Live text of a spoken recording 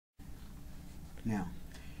Now,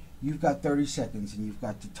 you've got 30 seconds, and you've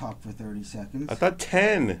got to talk for 30 seconds. I thought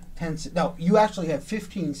 10. No, you actually have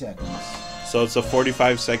 15 seconds. So it's a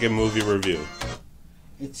 45-second movie review.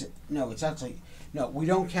 It's actually... No, we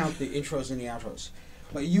don't count the intros and the outros.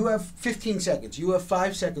 But you have 15 seconds. You have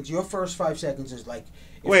 5 seconds. Your first 5 seconds is like...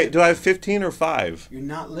 Wait, do I have 15 or 5? You're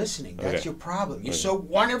not listening. That's okay. your problem. You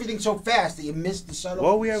want everything so fast that you miss the subtle...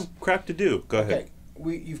 Well, we have crap to do. Go ahead.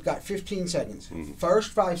 You've got 15 seconds.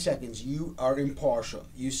 First 5 seconds, you are impartial.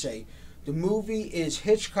 You say, the movie is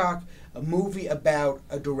Hitchcock, a movie about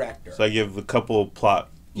a director. So I give a couple plot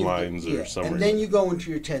lines or something. And then you go into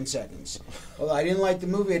your 10 seconds. Well, I didn't like the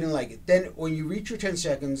movie, I didn't like it. Then when you reach your 10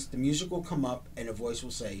 seconds, the music will come up and a voice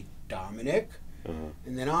will say, Dominic.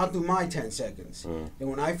 And then I'll do my 10 seconds. Then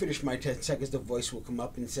when I finish my 10 seconds, the voice will come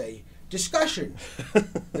up and say, discussion.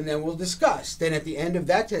 And then we'll discuss. Then at the end of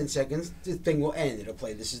that 10 seconds, the thing will end. It'll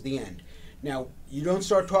play, this is the end. Now, you don't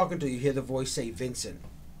start talking until you hear the voice say Vincent.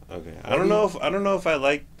 Okay. I don't know if I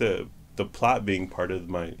like the plot being part of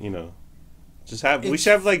my, we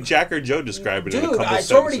should have like Jack or Joe describe it in a couple sentences.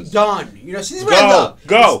 It's already done. See, this is where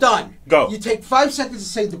go. It's done. Go. You take 5 seconds to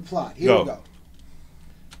say the plot. Here we go.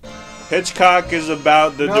 Hitchcock is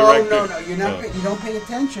about the director. No. You don't pay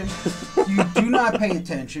attention. You do not pay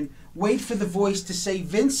attention. Wait for the voice to say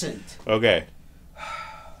Vincent. Okay.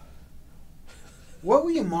 What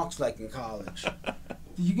were your marks like in college? Did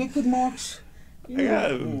you get good marks? I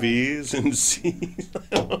got B's and C's.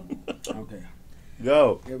 Okay.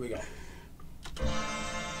 Go. Here we go.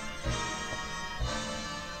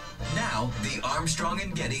 Now, the Armstrong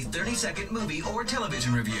and Getty 30-second movie or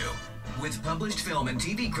television review. With published film and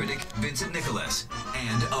TV critic Vincent Nicholas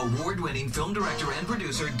and award-winning film director and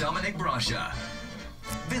producer Dominic Brascia.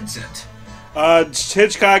 Vincent.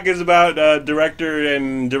 Hitchcock is about director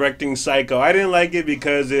and directing Psycho. I didn't like it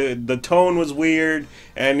because the tone was weird,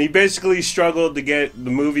 and he basically struggled to get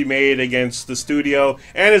the movie made against the studio,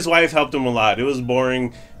 and his wife helped him a lot. It was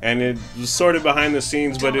boring, and it was sort of behind the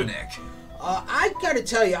scenes, Dominic. I gotta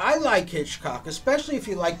tell you, I like Hitchcock, especially if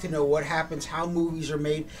you like to know what happens, how movies are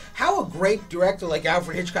made, how a great director like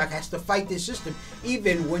Alfred Hitchcock has to fight this system,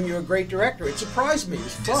 even when you're a great director. It surprised me. It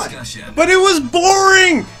was fun. Discussion. But it was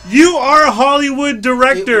boring! You are a Hollywood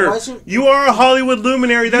director. You are a Hollywood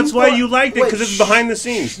luminary. That's why you liked it, because it's behind the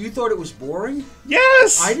scenes. You thought it was boring?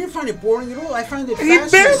 Yes! I didn't find it boring at all. I found it He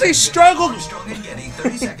fascinating. barely struggled. Armstrong and Getty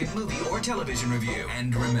 30-second movie or television review.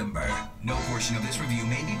 And remember, no portion of this review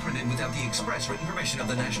may be printed without the express written permission of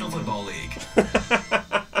the National Football League.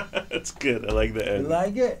 That's good. I like the end. You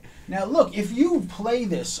like it? Now, look, if you play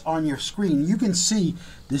this on your screen, you can see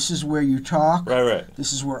this is where you talk. Right.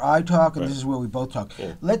 This is where I talk, and this is where we both talk.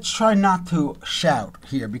 Yeah. Let's try not to shout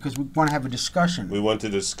here because we want to have a discussion. We want to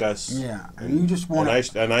discuss. Yeah, and you just want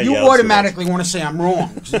to. You automatically want to say I'm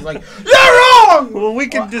wrong. It's like, you're wrong! Well, we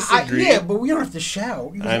can disagree. Yeah, but we don't have to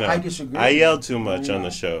shout. I know. I disagree. I yell too much on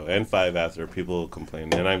the show, and 5 after. People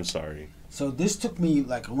complain, and I'm sorry. So this took me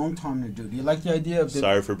like a long time to do. Do you like the idea of the...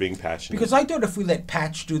 Sorry for being passionate. Because I thought if we let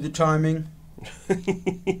Patch do the timing...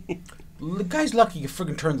 The guy's lucky you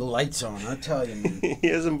friggin' turned the lights on, I tell you, man. He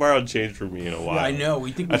hasn't borrowed change from me in a while. Yeah, I know.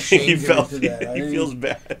 We think we I think shamed him into that. He feels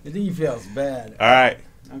bad. I think he feels bad. All right.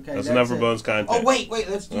 Okay, that's enough for bonus content. Oh, wait.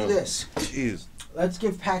 Let's do this. Jeez. Let's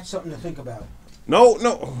give Patch something to think about. No.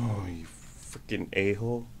 Oh, you freaking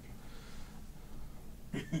a-hole.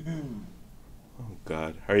 Oh,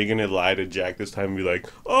 God. Are you going to lie to Jack this time and be like,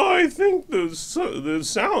 oh, I think the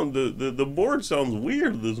sound, the board sounds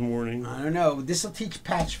weird this morning? I don't know. This will teach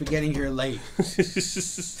Patch for getting here late.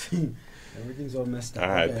 Everything's all messed up. All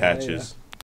right, okay, Patches.